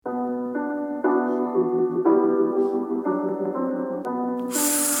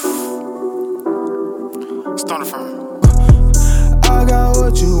on it from. I got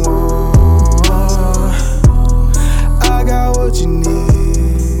what you want. I got what you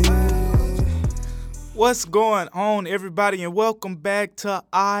need. What's going on, everybody, and welcome back to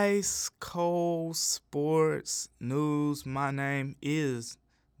Ice Cold Sports News. My name is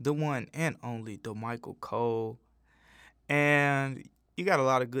the one and only DeMichael Cole, and you got a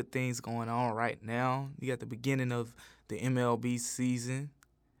lot of good things going on right now. You got the beginning of the MLB season.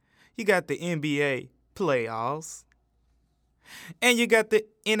 You got the NBA playoffs. And you got the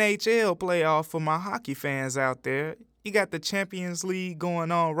NHL playoff for my hockey fans out there. You got the Champions League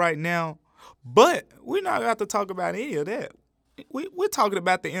going on right now. But we're not about to talk about any of that. We're talking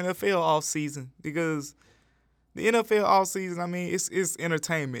about the NFL offseason because the NFL offseason, I mean, it's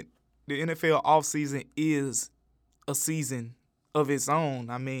entertainment. The NFL offseason is a season of its own.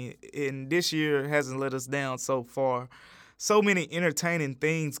 I mean, and this year hasn't let us down so far. So many entertaining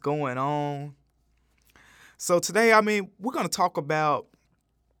things going on. So today, I mean, we're going to talk about,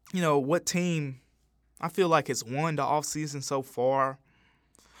 what team I feel like has won the offseason so far.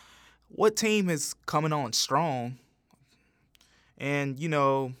 What team is coming on strong. And,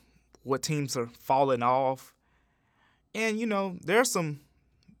 what teams are falling off. And, there are some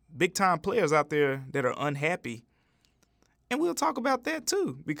big-time players out there that are unhappy. And we'll talk about that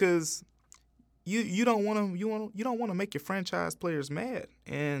too because you don't want to make your franchise players mad.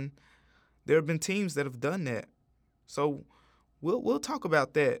 And there have been teams that have done that. So we'll talk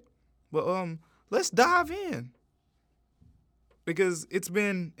about that. But let's dive in. Because it's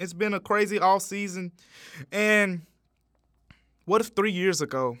been a crazy offseason. And what if 3 years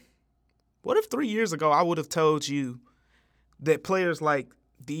ago I would have told you that players like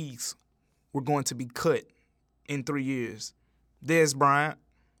these were going to be cut in 3 years? Dez Bryant,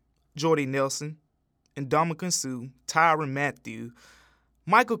 Jordy Nelson, Ndamukong Suh, Tyrann Mathieu,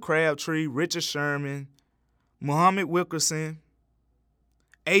 Michael Crabtree, Richard Sherman, Muhammad Wilkerson,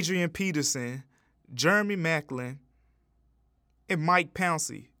 Adrian Peterson, Jeremy Maclin, and Mike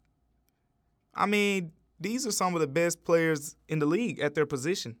Pouncey. I mean, these are some of the best players in the league at their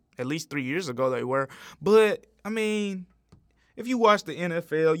position. At least 3 years ago they were. But, I mean, if you watch the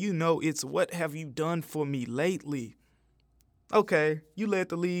NFL, you know it's what have you done for me lately? Okay, you led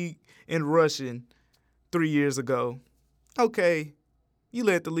the league in rushing 3 years ago. Okay, you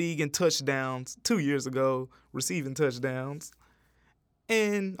led the league in touchdowns 2 years ago, receiving touchdowns.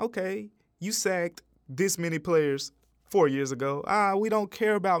 And, okay, you sacked this many players 4 years ago. We don't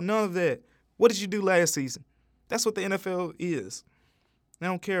care about none of that. What did you do last season? That's what the NFL is. They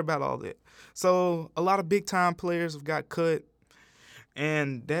don't care about all that. So a lot of big-time players have got cut,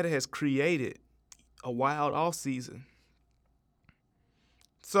 and that has created a wild offseason.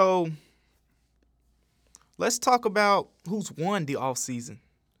 So let's talk about who's won the offseason.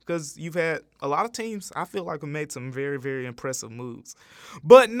 Because you've had a lot of teams, I feel like, have made some very, very impressive moves.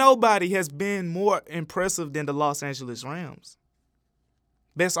 But nobody has been more impressive than the Los Angeles Rams.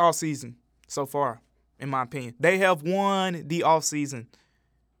 Best offseason so far, in my opinion. They have won the offseason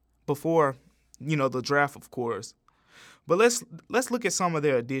before, the draft, of course. But let's look at some of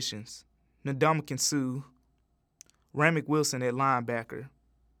their additions. Ndamukong Suh, Ramik Wilson at linebacker.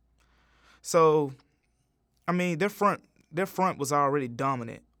 So, I mean, their front was already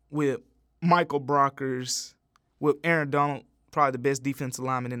dominant with Michael Brockers, with Aaron Donald, probably the best defensive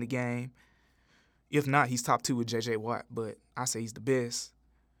lineman in the game. If not, he's top 2 with J.J. Watt, but I say he's the best.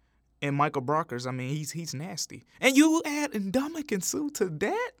 And Michael Brockers, I mean, he's nasty. And you add Ndamukong Suh to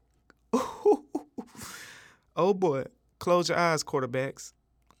that? Oh, boy. Close your eyes, quarterbacks.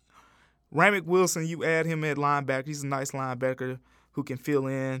 Ramik Wilson, you add him at linebacker. He's a nice linebacker who can fill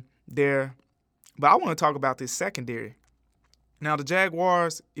in there. But I want to talk about this secondary. Now, the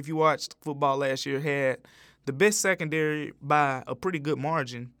Jaguars, if you watched football last year, had the best secondary by a pretty good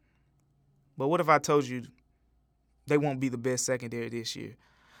margin. But what if I told you they won't be the best secondary this year?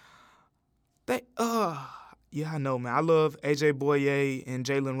 Yeah, I know, man. I love A.J. Boye and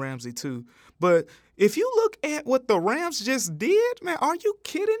Jalen Ramsey too. But if you look at what the Rams just did, man, are you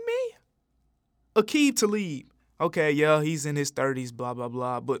kidding me? Aqib Talib. Okay, yeah, he's in his 30s, blah, blah,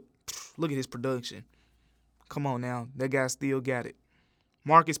 blah. But look at his production. Come on now. That guy still got it.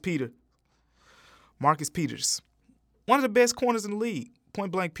 Marcus Peters. One of the best corners in the league.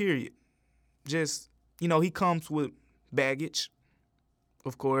 Point blank, period. Just, he comes with baggage.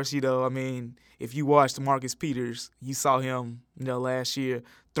 Of course, if you watched Marcus Peters, you saw him, last year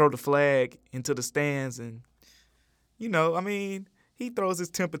throw the flag into the stands and, he throws his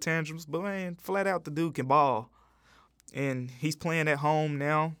temper tantrums, but, man, flat out the dude can ball. And he's playing at home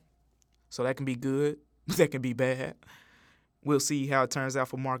now, so that can be good. That can be bad. we'll see how it turns out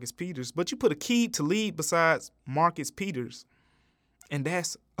for Marcus Peters. But you put a key to lead besides Marcus Peters, and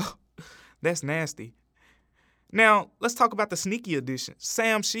that's nasty. Now, let's talk about the sneaky addition,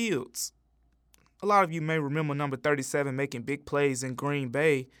 Sam Shields. A lot of you may remember number 37 making big plays in Green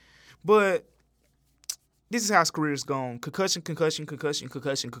Bay, but this is how his career's gone. Concussion.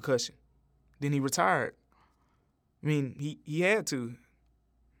 Then he retired. I mean, he had to.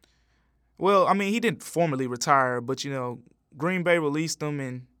 Well, I mean, he didn't formally retire, but, Green Bay released him,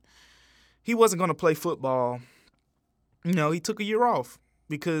 and he wasn't going to play football. He took a year off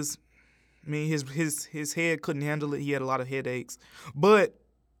because, his head couldn't handle it. He had a lot of headaches. But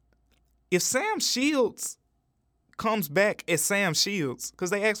if Sam Shields comes back as Sam Shields, because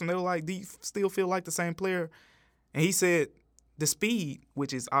they asked him, they were like, do you still feel like the same player? And he said the speed,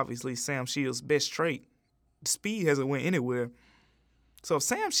 which is obviously Sam Shields' best trait, the speed hasn't went anywhere. So if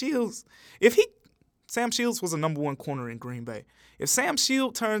Sam Shields was a number 1 corner in Green Bay. If Sam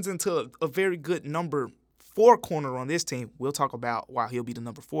Shields turns into a very good number 4 corner on this team, we'll talk about why he'll be the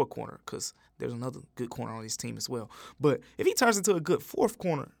number 4 corner, because there's another good corner on this team as well. But if he turns into a good 4th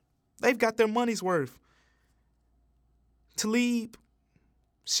corner, they've got their money's worth. Talib,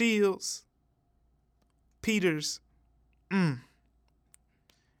 Shields, Peters, and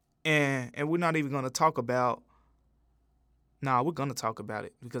we're not even going to talk about. We're going to talk about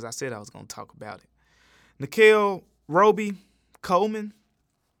it because I said I was going to talk about it. Nikhil Roby Coleman,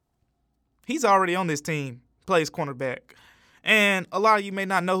 he's already on this team, plays cornerback. And a lot of you may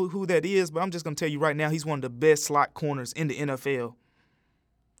not know who that is, but I'm just going to tell you right now, he's one of the best slot corners in the NFL.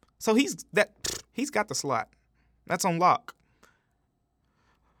 So he's got the slot. That's on lock.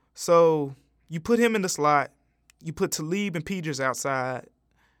 So you put him in the slot. You put Talib and Peters outside.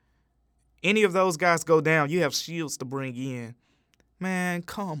 Any of those guys go down, you have Shields to bring in. Man,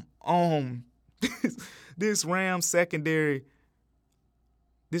 come on. This Ram secondary,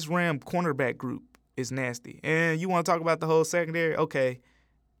 this Ram cornerback group is nasty. And you want to talk about the whole secondary? Okay.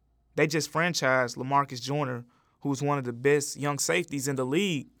 They just franchised LaMarcus Joyner, who's one of the best young safeties in the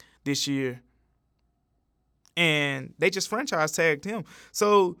league this year. And they just franchise tagged him.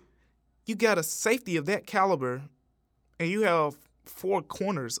 So you got a safety of that caliber, and you have 4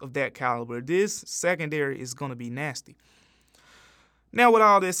 corners of that caliber. This secondary is going to be nasty. Now, with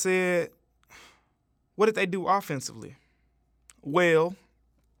all this said, what did they do offensively? Well,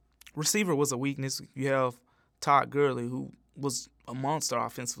 receiver was a weakness. You have Todd Gurley, who was a monster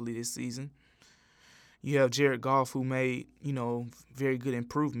offensively this season. You have Jared Goff, who made, very good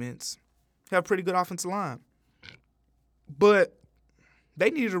improvements. Have a pretty good offensive line. But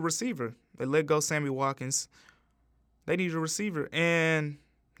they needed a receiver. They let go Sammy Watkins. They needed a receiver. And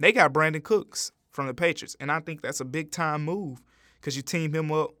they got Brandon Cooks from the Patriots. And I think that's a big-time move because you team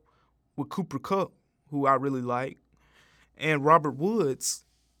him up with Cooper Kupp, who I really like, and Robert Woods,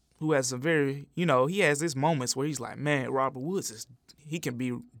 who has a very, he has his moments where he's like, man, Robert Woods, he can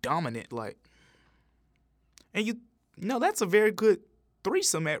be dominant. And that's a very good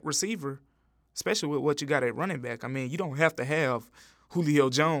threesome at receiver, especially with what you got at running back. I mean, you don't have to have Julio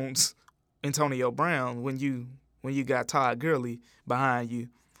Jones, Antonio Brown when you got Todd Gurley behind you.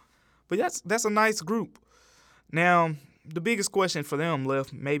 But that's a nice group. Now, the biggest question for them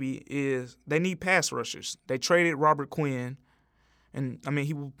left maybe is they need pass rushers. They traded Robert Quinn, and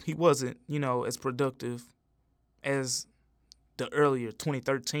he wasn't, as productive as the earlier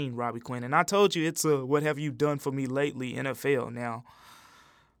 2013 Robbie Quinn. And I told you it's a what have you done for me lately NFL now.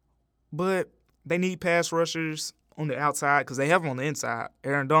 But they need pass rushers on the outside because they have them on the inside.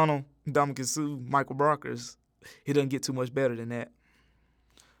 Aaron Donald, Ndamukong Suh, Michael Brockers. He doesn't get too much better than that.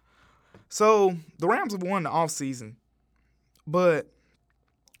 So the Rams have won the offseason. But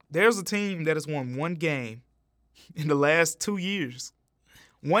there's a team that has won one game in the last 2 years.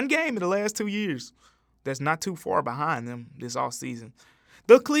 One game in the last 2 years that's not too far behind them this offseason.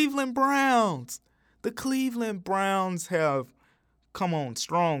 The Cleveland Browns. The Cleveland Browns have come on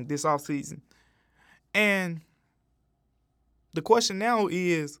strong this offseason. And the question now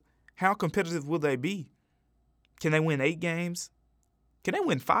is, how competitive will they be? Can they win 8 games? Can they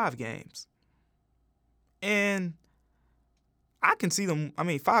win 5 games? And I can see them.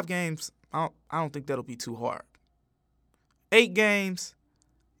 5 games, I don't think that'll be too hard. 8 games,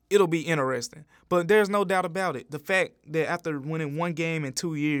 it'll be interesting. But there's no doubt about it. The fact that after winning 1 game in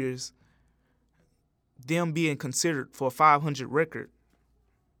 2 years, them being considered for a 500 record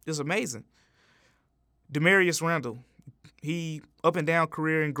is amazing. Demarius Randall, he up and down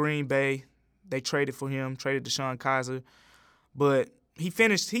career in Green Bay. They traded for him, traded DeShone Kizer. But he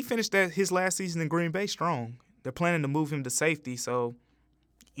finished his last season in Green Bay strong. They're planning to move him to safety, so,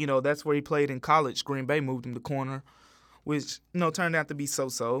 that's where he played in college. Green Bay moved him to corner. which turned out to be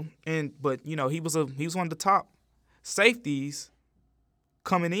so-so. But he was one of the top safeties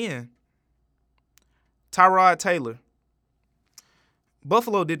coming in. Tyrod Taylor.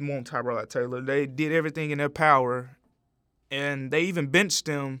 Buffalo didn't want Tyrod Taylor. They did everything in their power, and they even benched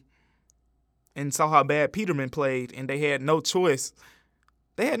him and saw how bad Peterman played, and they had no choice.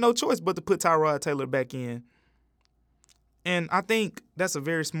 They had no choice but to put Tyrod Taylor back in. And I think that's a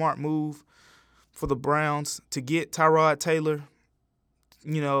very smart move for the Browns to get Tyrod Taylor,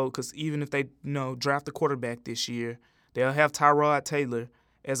 because even if they, draft a quarterback this year, they'll have Tyrod Taylor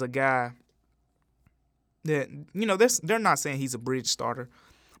as a guy that, they're not saying he's a bridge starter,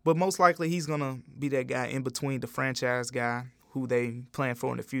 but most likely he's going to be that guy in between the franchise guy who they plan for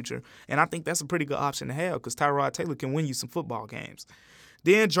in the future. And I think that's a pretty good option to have because Tyrod Taylor can win you some football games.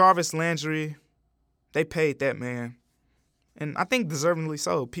 Then Jarvis Landry, they paid that man. And I think deservingly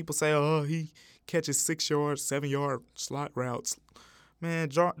so. People say, he catches 6-yard, 7-yard slot routes. Man,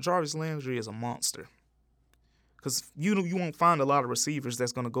 Jarvis Landry is a monster. Because you won't find a lot of receivers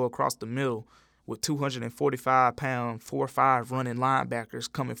that's going to go across the middle with 245-pound, 4.5 running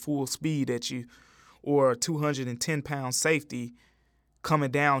linebackers coming full speed at you, or a 210-pound safety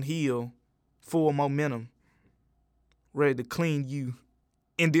coming downhill, full momentum, ready to clean you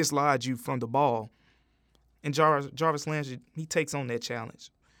and dislodge you from the ball. And Jarvis Landry, he takes on that challenge.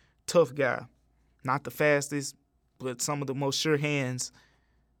 Tough guy. Not the fastest, but some of the most sure hands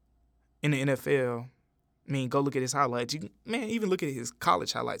in the NFL. I mean, go look at his highlights. Even look at his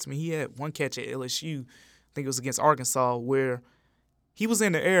college highlights. I mean, he had one catch at LSU, I think it was against Arkansas, where he was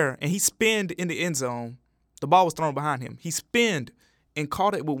in the air and he spinned in the end zone. The ball was thrown behind him. He spinned and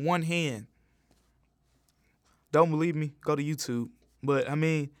caught it with one hand. Don't believe me? Go to YouTube. But,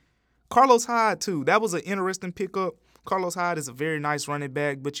 Carlos Hyde, too. That was an interesting pickup. Carlos Hyde is a very nice running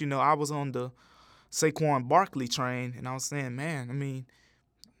back, but, I was on the Saquon Barkley train, and I was saying, man,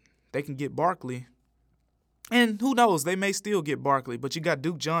 they can get Barkley. And who knows, they may still get Barkley, but you got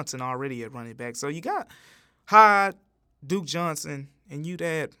Duke Johnson already at running back. So you got Hyde, Duke Johnson, and you'd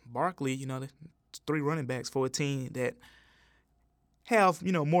add Barkley, the 3 running backs for a team that have,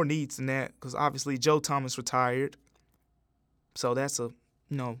 more needs than that because obviously Joe Thomas retired. So that's a,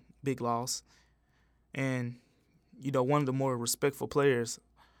 big loss. And, one of the more respectful players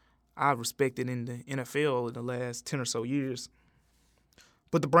I've respected in the NFL in the last 10 or so years.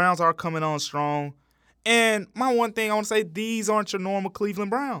 But the Browns are coming on strong. And my one thing I want to say, these aren't your normal Cleveland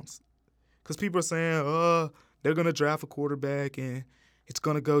Browns. Because people are saying, they're going to draft a quarterback and it's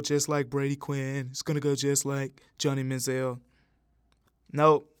going to go just like Brady Quinn. It's going to go just like Johnny Manziel.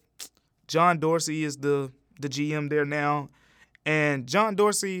 No, John Dorsey is the GM there now. And John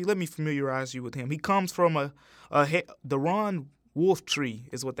Dorsey, let me familiarize you with him. He comes from the Ron Wolf tree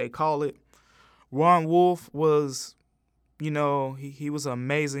is what they call it. Ron Wolf was, he was an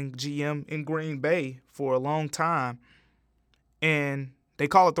amazing GM in Green Bay for a long time. And they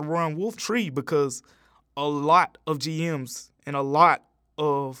call it the Ron Wolf tree because a lot of GMs and a lot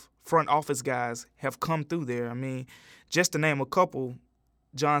of front office guys have come through there. Just to name a couple,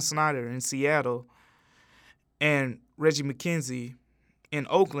 John Snyder in Seattle and Reggie McKenzie in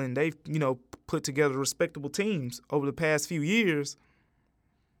Oakland, they've, put together respectable teams over the past few years.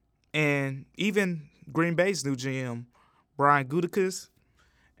 And even Green Bay's new GM, Brian Gutekunst,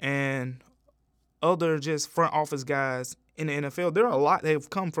 and other just front office guys in the NFL, there are a lot that have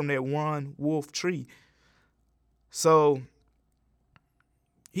come from that Ron Wolf tree. So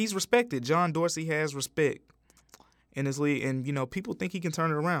he's respected. John Dorsey has respect in his league. And, people think he can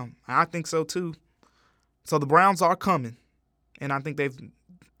turn it around. I think so, too. So the Browns are coming. And I think they've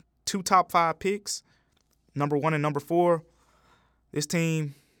 2 top 5 picks, number 1 and number 4. This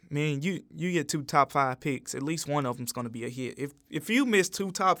team, you get 2 top 5 picks. At least one of them's going to be a hit. If you miss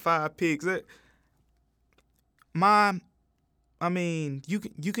 2 top 5 picks, you can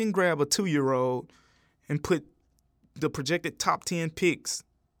grab a 2-year-old and put the projected top 10 picks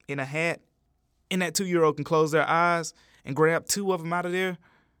in a hat, and that 2-year-old can close their eyes and grab 2 of them out of there,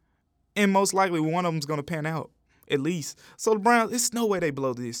 and most likely one of them's going to pan out, at least. So the Browns, it's no way they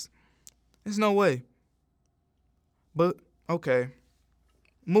blow this. There's no way. But, okay.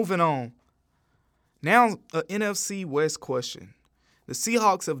 Moving on. Now, a NFC West question. The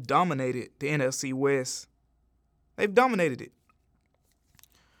Seahawks have dominated the NFC West. They've dominated it.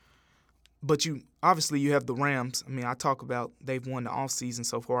 But you have the Rams. I talk about they've won the offseason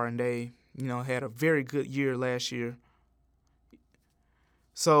so far, and they, had a very good year last year.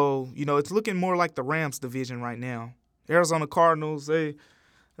 So, it's looking more like the Rams division right now. Arizona Cardinals, I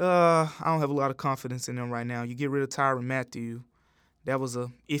don't have a lot of confidence in them right now. You get rid of Tyrann Mathieu. That was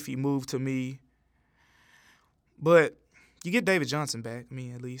a iffy move to me. But You get David Johnson back,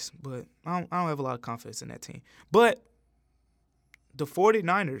 at least. But I don't have a lot of confidence in that team. But the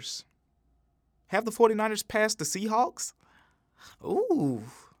 49ers, have the 49ers passed the Seahawks? Ooh,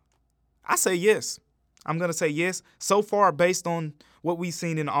 I say yes. I'm going to say yes. So far, based on what we've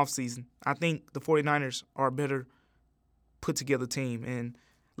seen in the offseason, I think the 49ers are a better put-together team. And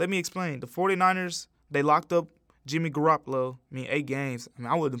let me explain. The 49ers, they locked up Jimmy Garoppolo. 8 games.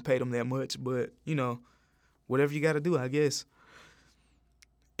 I wouldn't have paid him that much, but, whatever you got to do, I guess.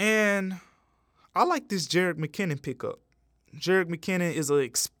 And I like this Jerick McKinnon pickup. Jerick McKinnon is an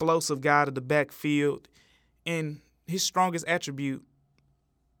explosive guy to the backfield, and his strongest attribute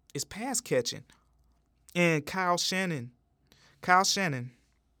is pass catching. And Shanahan,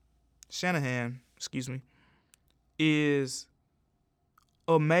 is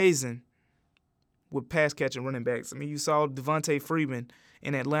amazing with pass catching running backs. You saw Devontae Freeman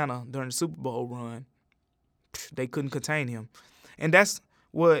in Atlanta during the Super Bowl run. They couldn't contain him. And that's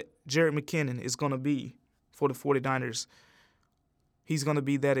what Jerick McKinnon is going to be for the 49ers. He's going to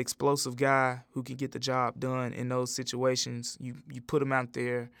be that explosive guy who can get the job done in those situations. You put him out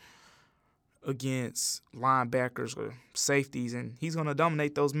there against linebackers or safeties, and he's going to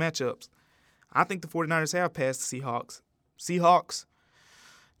dominate those matchups. I think the 49ers have passed the Seahawks. Seahawks,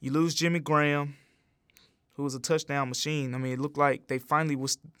 you lose Jimmy Graham, who was a touchdown machine. It looked like they finally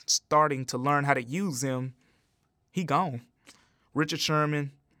was starting to learn how to use him. He gone. Richard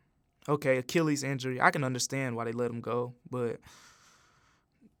Sherman, okay, Achilles injury. I can understand why they let him go, but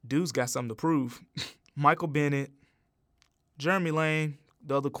dude's got something to prove. Michael Bennett, Jeremy Lane,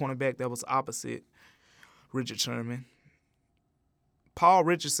 the other cornerback that was opposite Richard Sherman. Paul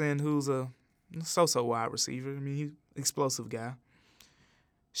Richardson, who's a so-so wide receiver. He's an explosive guy.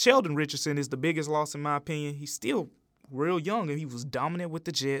 Sheldon Richardson is the biggest loss in my opinion. He's still real young, and he was dominant with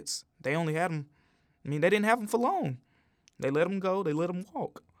the Jets. They only had him. They didn't have him for long. They let him go. They let him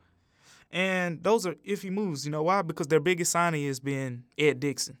walk. And those are iffy moves. You know why? Because their biggest signing has been Ed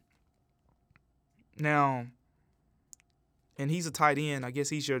Dixon. Now, and he's a tight end. I guess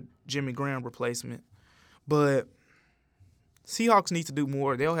he's your Jimmy Graham replacement. But Seahawks need to do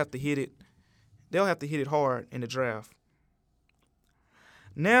more. They'll have to hit it. They'll have to hit it hard in the draft.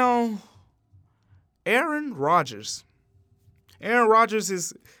 Now, Aaron Rodgers. Aaron Rodgers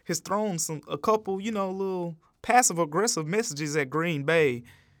has thrown a couple, little passive-aggressive messages at Green Bay.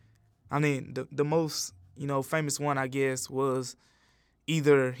 The most, famous one, I guess, was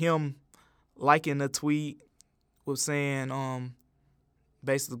either him liking a tweet with saying,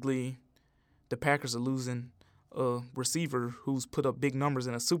 basically, the Packers are losing a receiver who's put up big numbers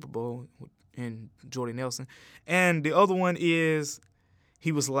in a Super Bowl in Jordy Nelson. And the other one is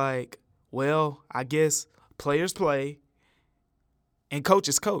he was like, well, I guess players play and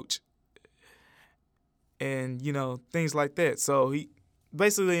coaches coach. And, things like that. So he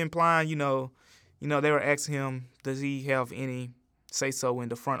basically implying, they were asking him, does he have any say-so in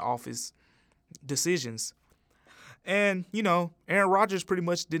the front office decisions? And, Aaron Rodgers pretty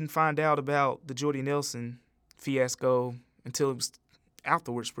much didn't find out about the Jordy Nelson fiasco until it was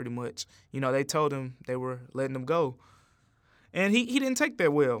afterwards pretty much. They told him they were letting him go. And he didn't take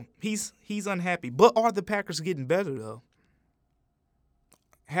that well. He's unhappy. But are the Packers getting better, though?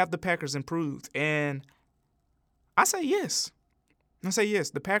 Have the Packers improved? And I say yes.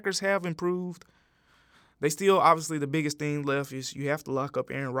 The Packers have improved. They still, obviously, the biggest thing left is you have to lock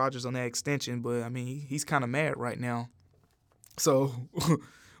up Aaron Rodgers on that extension. But, he's kind of mad right now. So,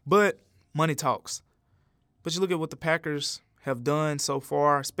 but money talks. But you look at what the Packers have done so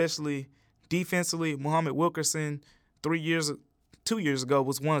far, especially defensively. Muhammad Wilkerson, 2 years ago,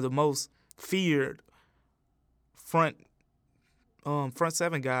 was one of the most feared front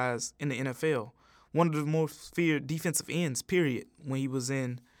seven guys in the NFL. One of the most feared defensive ends, period, when he was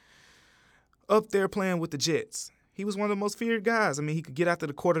up there playing with the Jets. He was one of the most feared guys. He could get after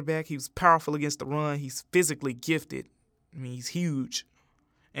the quarterback. He was powerful against the run. He's physically gifted. He's huge.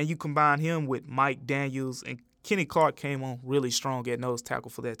 And you combine him with Mike Daniels, and Kenny Clark came on really strong at nose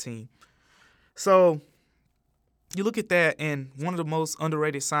tackle for that team. So you look at that, and one of the most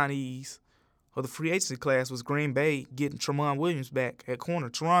underrated signees of the free agency class was Green Bay getting Tramon Williams back at corner.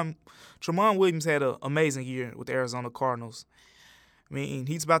 Tramon Williams had an amazing year with the Arizona Cardinals.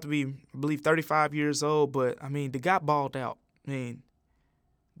 He's about to be, I believe, 35 years old, but, the guy balled out. The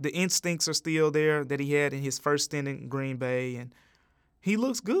instincts are still there that he had in his first stint in Green Bay, and he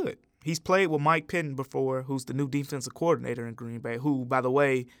looks good. He's played with Mike Pettin before, who's the new defensive coordinator in Green Bay, who, by the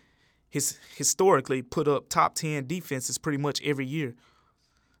way, historically put up top 10 defenses pretty much every year.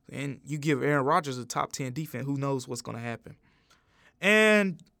 And you give Aaron Rodgers a top 10 defense, who knows what's going to happen.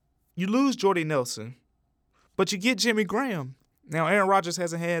 And you lose Jordy Nelson, But you get Jimmy Graham. Now, Aaron Rodgers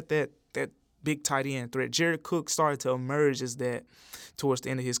hasn't had that big tight end threat. Jared Cook started to emerge as that towards the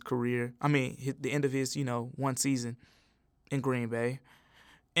end of his career. I mean, the end of his, one season in Green Bay.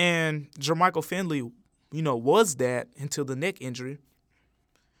 And Jermichael Finley, was that until the neck injury.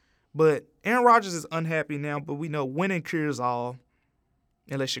 But Aaron Rodgers is unhappy now, but we know winning cures all,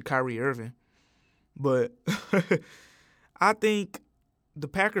 unless you're Kyrie Irving. But I think the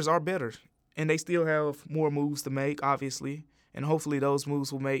Packers are better, and they still have more moves to make, obviously. And hopefully those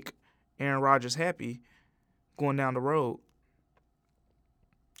moves will make Aaron Rodgers happy going down the road.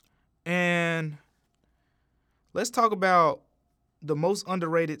 And let's talk about the most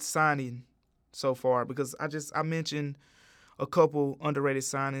underrated signing so far, because I mentioned a couple underrated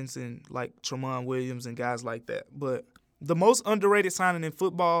signings in like Tramon Williams and guys like that. But the most underrated signing in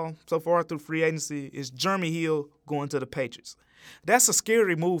football so far through free agency is Jeremy Hill going to the Patriots. That's a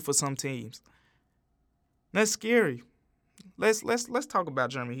scary move for some teams. That's scary. Let's talk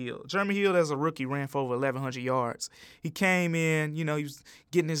about Jeremy Hill. Jeremy Hill, as a rookie, ran for over 1,100 yards. He came in, he was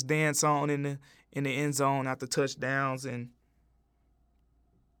getting his dance on in the end zone after touchdowns, and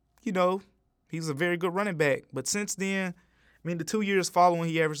he was a very good running back. But since then, the 2 years following,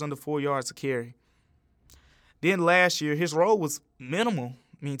 he averaged under 4 yards a carry. Then last year, his role was minimal,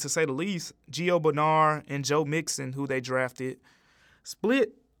 to say the least. Gio Bernard and Joe Mixon, who they drafted,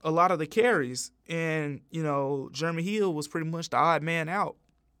 split a lot of the carries. And, Jeremy Hill was pretty much the odd man out.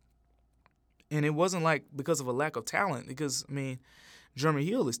 And it wasn't like because of a lack of talent, because, Jeremy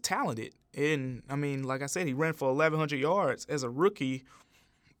Hill is talented. And, like I said, he ran for 1,100 yards as a rookie.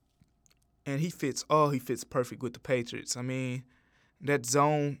 And he fits perfect with the Patriots. That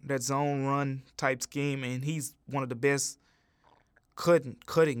zone run type scheme, and he's one of the best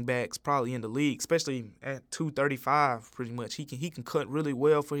cutting backs probably in the league, especially at 235 pretty much. He can cut really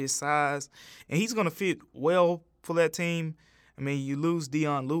well for his size, and he's going to fit well for that team. You lose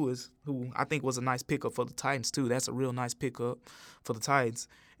Deion Lewis, who I think was a nice pickup for the Titans too. That's a real nice pickup for the Titans.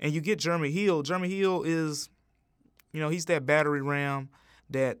 And you get Jeremy Hill. Jeremy Hill is, he's that battery ram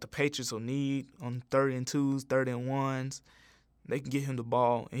that the Patriots will need on 3rd and 2s, 3rd and 1s. They can get him the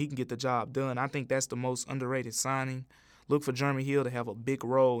ball, and he can get the job done. I think that's the most underrated signing. Look for Jeremy Hill to have a big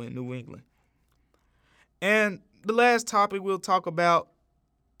role in New England. And the last topic we'll talk about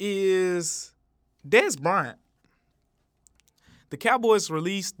is Dez Bryant. The Cowboys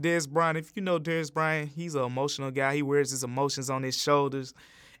released Dez Bryant. If you know Dez Bryant, he's an emotional guy. He wears his emotions on his shoulders,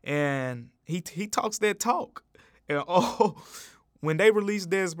 and he talks that talk. And when they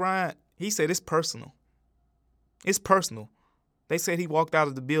released Dez Bryant, he said it's personal. It's personal. They said he walked out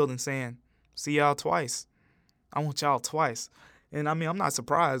of the building saying, "See y'all twice. I want y'all twice." And, I'm not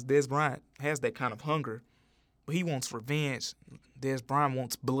surprised Dez Bryant has that kind of hunger. But he wants revenge. Dez Bryant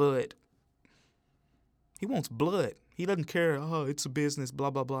wants blood. He wants blood. He doesn't care, it's a business, blah,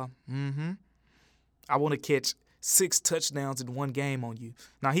 blah, blah. I want to catch 6 touchdowns in one game on you.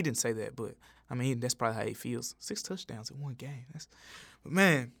 Now, he didn't say that, but, that's probably how he feels. 6 touchdowns in one game. But,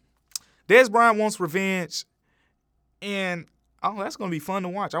 man, Dez Bryant wants revenge, and that's going to be fun to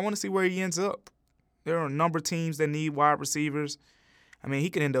watch. I want to see where he ends up. There are a number of teams that need wide receivers. He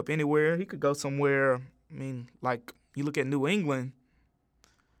could end up anywhere. He could go somewhere, like you look at New England,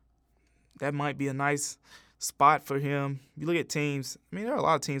 that might be a nice spot for him. You look at teams, there are a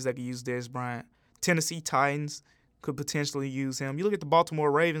lot of teams that could use Dez Bryant. Tennessee Titans could potentially use him. You look at the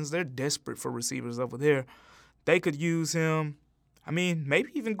Baltimore Ravens, they're desperate for receivers over there. They could use him.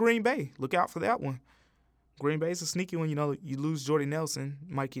 Maybe even Green Bay. Look out for that one. Green Bay's a sneaky one. You lose Jordy Nelson,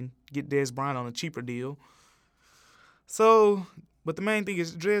 might can get Dez Bryant on a cheaper deal. So, but the main thing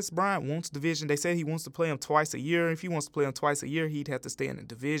is Dez Bryant wants division. They said he wants to play him twice a year. If he wants to play him twice a year, he'd have to stay in the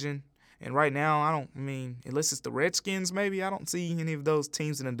division. And right now, unless it's the Redskins maybe, I don't see any of those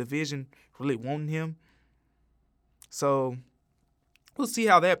teams in the division really wanting him. So, we'll see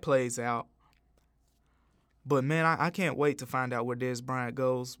how that plays out. But, man, I can't wait to find out where Dez Bryant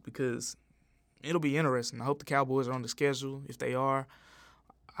goes, because it'll be interesting. I hope the Cowboys are on the schedule. If they are,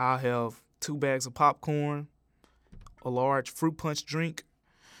 I'll have 2 bags of popcorn, a large fruit punch drink,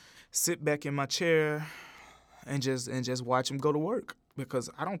 sit back in my chair, and just watch him go to work, because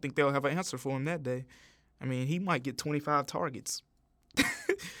I don't think they'll have an answer for him that day. He might get 25 targets.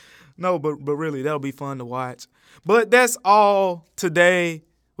 No, but really, that'll be fun to watch. But that's all today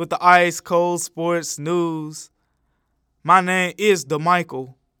with the Ice Cold Sports News. My name is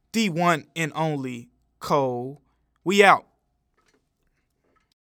DeMichael, the one and only Cole. We out.